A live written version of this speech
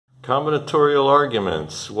Combinatorial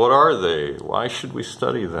arguments, what are they? Why should we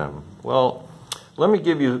study them? Well, let me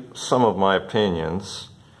give you some of my opinions.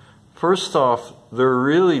 First off, they're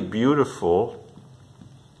really beautiful,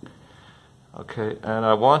 okay, and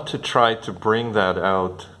I want to try to bring that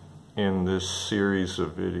out in this series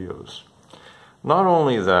of videos. Not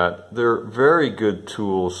only that, they're very good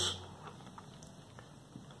tools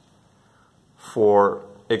for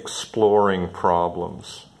exploring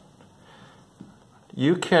problems.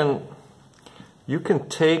 You can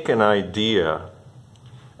take an idea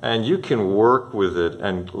and you can work with it,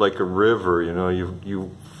 and like a river, you know,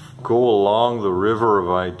 you go along the river of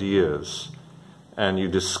ideas and you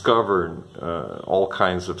discover all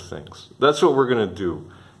kinds of things. That's what we're going to do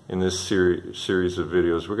in this series of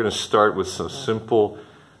videos. We're going to start with some simple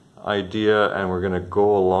idea and we're going to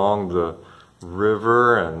go along the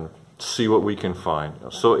river and see what we can find.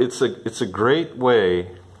 So it's a great way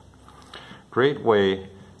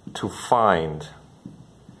to find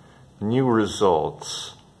new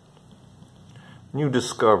results, new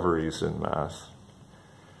discoveries in math.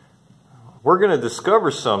 We're going to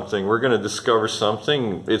discover something.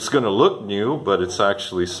 It's going to look new, but it's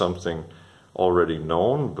actually something already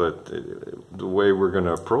known. But the way we're going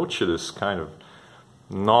to approach it is kind of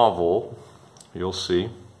novel. You'll see.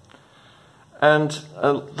 And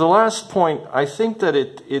the last point, I think that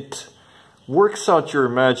it works out your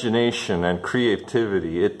imagination and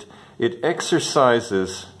creativity. It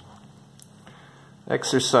exercises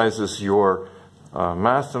your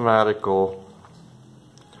mathematical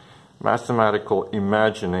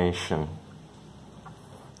imagination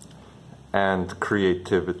and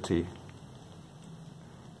creativity.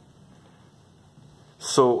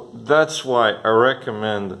 So that's why I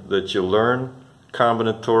recommend that you learn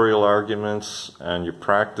combinatorial arguments and you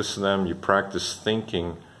practice them, you practice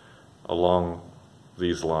thinking along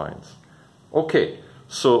these lines. Okay,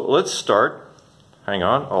 so let's start. Hang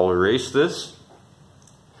on, I'll erase this.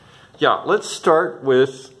 Yeah, let's start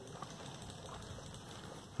with,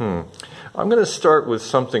 I'm going to start with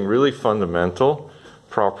something really fundamental,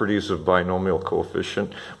 properties of binomial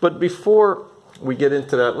coefficient. But before we get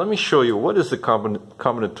into that, let me show you what is the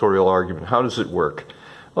combinatorial argument. How does it work?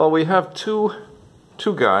 Well, we have two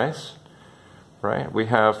guys, right? We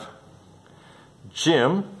have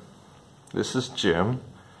Jim, this is Jim,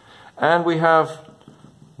 and we have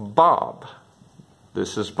Bob,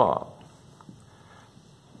 this is Bob.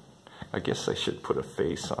 I guess I should put a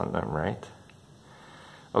face on them, right?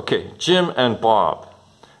 Okay, Jim and Bob.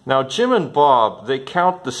 Now Jim and Bob, they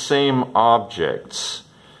count the same objects.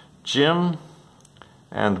 Jim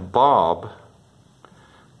and Bob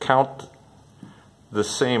count the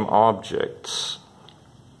same objects.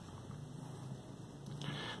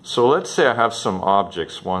 So let's say I have some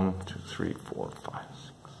objects, 1, 2, 3, 4, 5,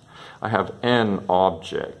 6. I have n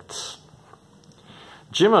objects.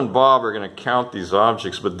 Jim and Bob are going to count these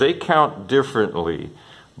objects, but they count differently.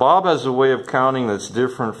 Bob has a way of counting that's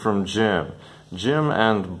different from Jim. Jim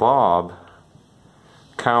and Bob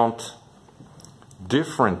count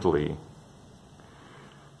differently.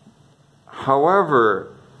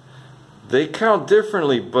 However, they count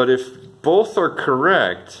differently, but if both are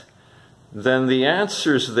correct, then the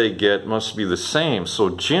answers they get must be the same. So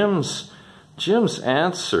Jim's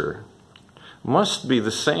answer must be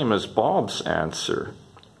the same as Bob's answer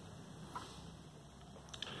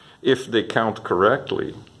if they count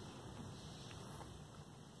correctly.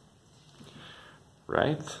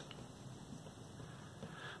 Right?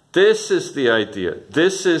 This is the idea.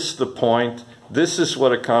 This is the point. This is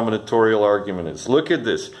what a combinatorial argument is. Look at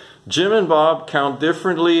this. Jim and Bob count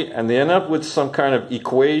differently and they end up with some kind of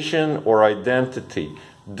equation or identity.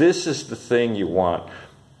 This is the thing you want.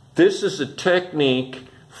 This is a technique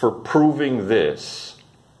for proving this.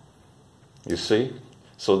 You see?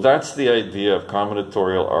 So that's the idea of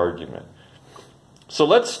combinatorial argument. So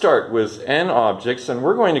let's start with n objects and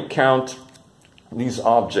we're going to count these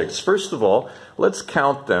objects. First of all, let's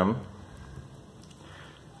count them.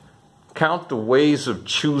 Count the ways of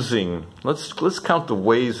choosing. Let's count the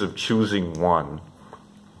ways of choosing one.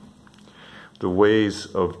 The ways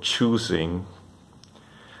of choosing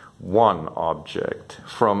one object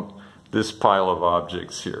from this pile of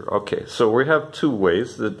objects here. Okay, so we have two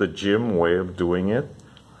ways, the Jim way of doing it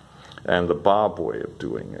and the Bob way of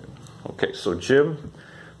doing it. Okay, so Jim,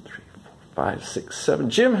 3, 4, 5, 6, 7.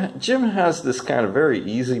 Jim has this kind of very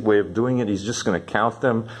easy way of doing it. He's just going to count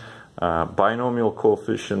them. Binomial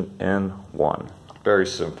coefficient n1. Very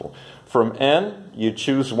simple. From n, you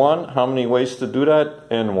choose 1. How many ways to do that?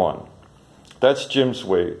 n1. That's Jim's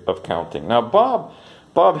way of counting. Now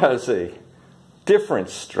Bob has a different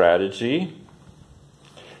strategy.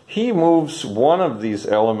 he moves one of these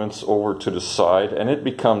elements over to the side and it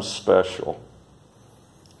becomes special.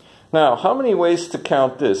 Now, how many ways to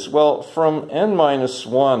count this? Well, from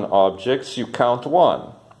n-1 objects, you count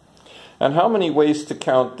 1. And how many ways to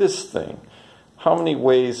count this thing? How many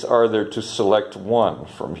ways are there to select 1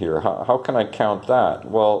 from here? How can I count that?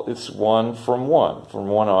 Well, it's 1 from 1. From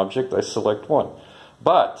one object, I select 1.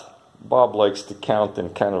 But Bob likes to count in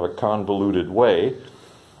kind of a convoluted way.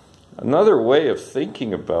 Another way of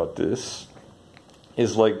thinking about this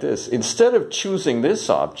is like this. Instead of choosing this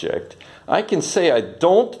object, I can say I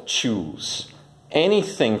don't choose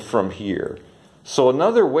anything from here. So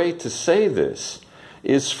another way to say this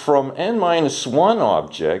is from n-1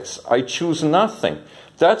 objects, I choose nothing.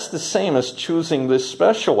 That's the same as choosing this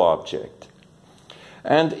special object.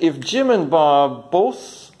 And if Jim and Bob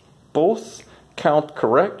both count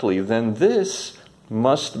correctly, then this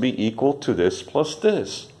must be equal to this plus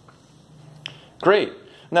this. Great.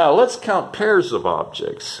 Now let's count pairs of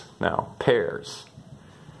objects. Now, pairs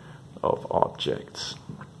of objects.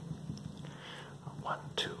 1,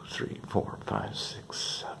 2, 3, 4, 5, 6,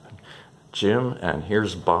 7. Jim, and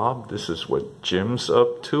here's Bob. This is what Jim's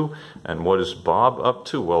up to. And what is Bob up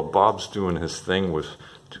to? Well, Bob's doing his thing with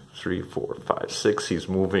 2, 3, 4, 5, 6. He's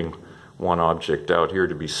moving one object out here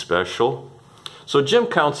to be special. So Jim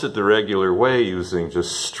counts it the regular way using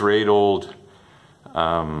just straight old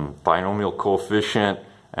binomial coefficient,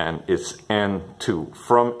 and it's n2.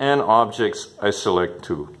 From n objects, I select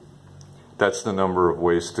 2. That's the number of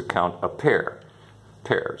ways to count a pair.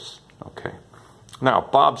 Pairs. Okay. Now,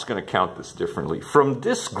 Bob's going to count this differently. From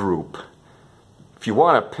this group, if you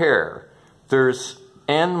want a pair, there's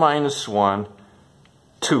n-1,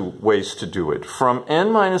 2 ways to do it. From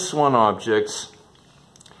n-1 objects,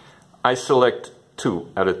 I select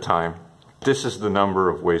 2 at a time. This is the number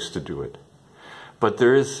of ways to do it. But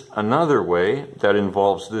there is another way that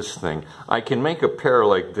involves this thing. I can make a pair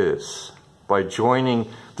like this by joining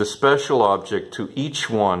the special object to each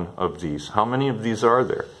one of these. How many of these are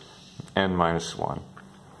there? n-1.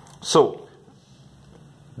 So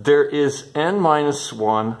there is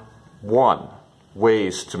n-1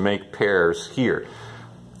 ways to make pairs here.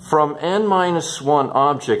 From n-1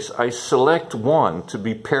 objects, I select 1 to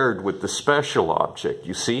be paired with the special object,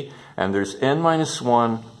 you see? And there's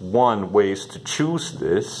n-1 ways to choose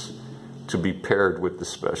this to be paired with the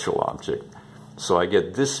special object. So I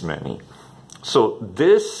get this many. So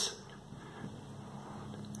this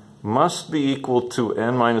must be equal to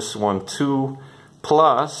n-1, 2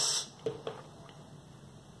 plus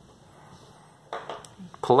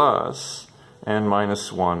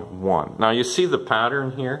n-1, 1. Now you see the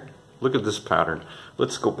pattern here? Look at this pattern.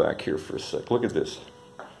 Let's go back here for a sec. Look at this.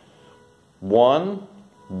 1,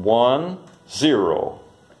 1, 0.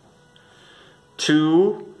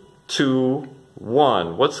 2, 2,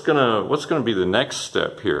 1. What's gonna be the next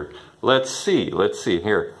step here? Let's see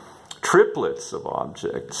here. Triplets of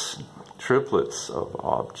objects. Triplets of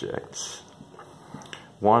objects.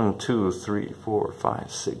 1, 2, 3, 4,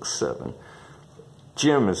 5, 6, 7.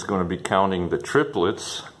 Jim is going to be counting the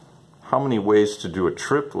triplets. How many ways to do a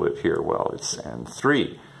triplet here? Well, it's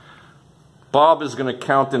n3. Bob is going to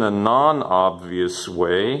count in a non-obvious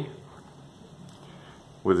way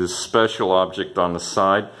with his special object on the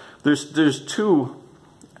side. There's 2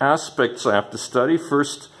 aspects I have to study.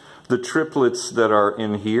 First, the triplets that are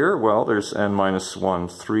in here. Well, there's n-1,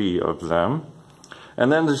 3 of them.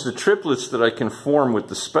 And then there's the triplets that I can form with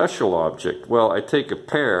the special object. Well, I take a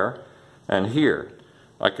pair, and here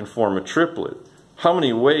I can form a triplet. How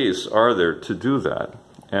many ways are there to do that?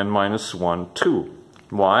 n-1, 2.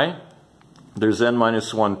 Why? There's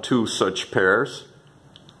n-1, 2 such pairs,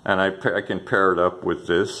 and I can pair it up with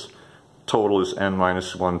this. Total is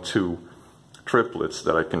n-1, 2 triplets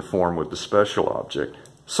that I can form with the special object.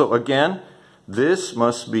 So again, this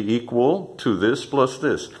must be equal to this plus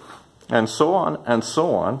this. And so on and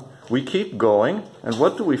so on. We keep going, and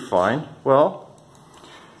what do we find? Well,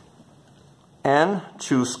 n,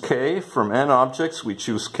 choose k. From n objects, we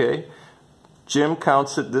choose k. Jim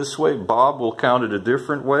counts it this way. Bob will count it a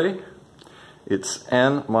different way. It's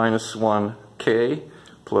n-1 k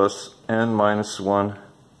plus n-1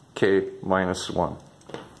 k minus 1.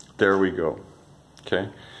 There we go. Okay.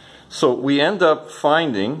 So we end up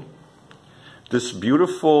finding this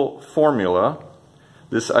beautiful formula,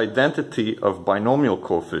 this identity of binomial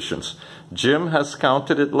coefficients. Jim has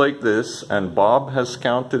counted it like this, and Bob has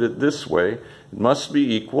counted it this way. It must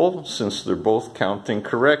be equal since they're both counting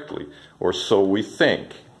correctly, or so we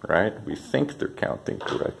think, right? We think they're counting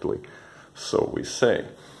correctly, so we say.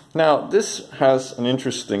 Now, this has an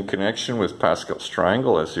interesting connection with Pascal's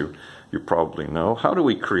triangle, as you you probably know. How do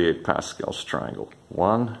we create Pascal's triangle?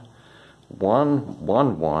 1, 1,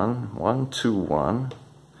 1, 1, 1, 2, 1.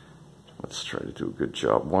 Let's try to do a good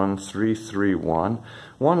job. 1, 3, 3, 1,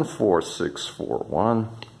 1, 4, 6, 4, 1,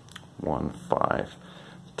 1, 5,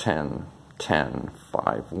 10, 10,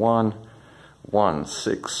 5, 1, 1,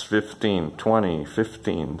 6, 15, 20,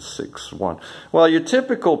 15, 6, 1. Well, your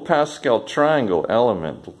typical Pascal triangle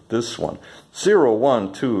element, this one, 0,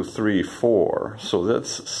 1, 2, 3, 4. So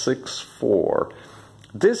that's 6, 4.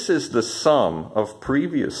 This is the sum of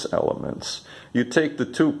previous elements. You take the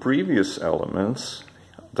two previous elements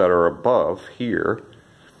that are above here,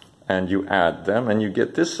 and you add them, and you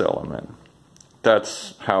get this element.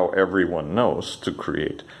 That's how everyone knows to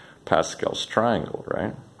create Pascal's triangle,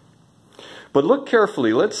 right? But look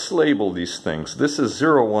carefully. Let's label these things. This is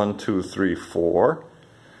 0, 1, 2, 3, 4.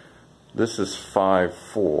 This is 5,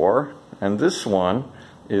 4. And this one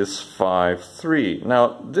is 5, 3.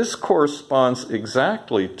 Now, this corresponds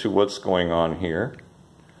exactly to what's going on here.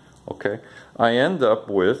 Okay? I end up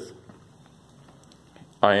with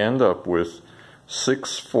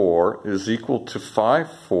 6, 4 is equal to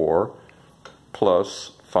 5, 4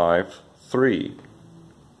 plus 5, 3.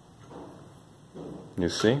 You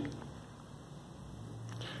see?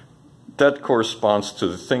 That corresponds to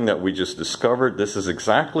the thing that we just discovered. This is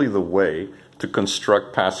exactly the way to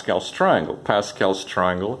construct Pascal's triangle. Pascal's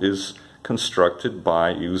triangle is constructed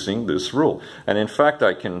by using this rule. And in fact,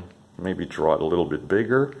 I can maybe draw it a little bit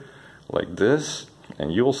bigger, like this,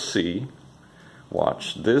 and you'll see,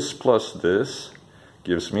 watch, this plus this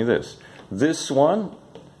gives me this. This one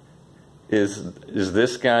is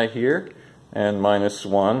this guy here, n minus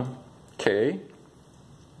 1, k.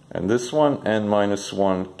 And this one, n minus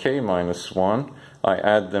 1, k minus 1. I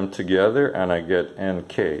add them together and I get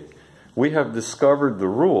nk. We have discovered the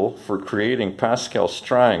rule for creating Pascal's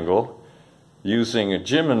triangle using a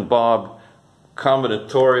Jim and Bob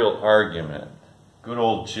combinatorial argument. Good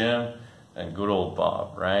old Jim and good old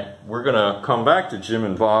Bob, right? We're going to come back to Jim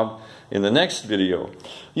and Bob in the next video.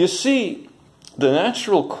 You see, the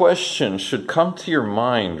natural question should come to your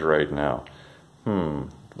mind right now.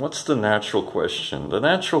 What's the natural question? The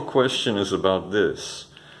natural question is about this.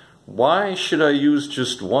 Why should I use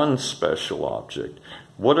just one special object?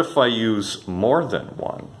 What if I use more than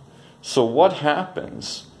one? So what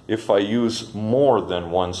happens if I use more than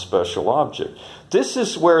one special object? This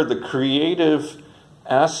is where the creative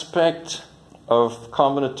aspect of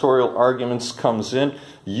combinatorial arguments comes in.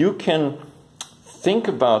 You can think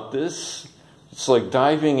about this. It's like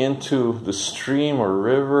diving into the stream or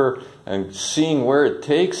river and seeing where it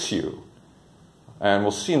takes you. And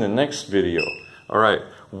we'll see in the next video. All right,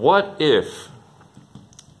 what if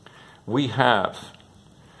we have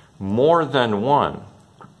more than one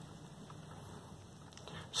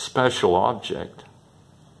special object?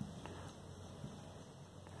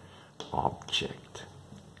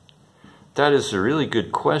 That is a really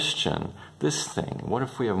good question. This thing, what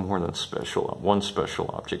if we have more than one special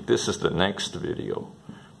object? This is the next video.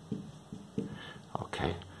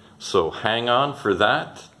 Okay, so hang on for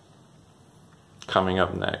that. Coming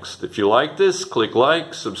up next. If you like this, click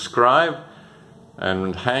like, subscribe,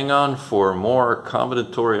 and hang on for more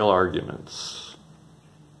combinatorial arguments.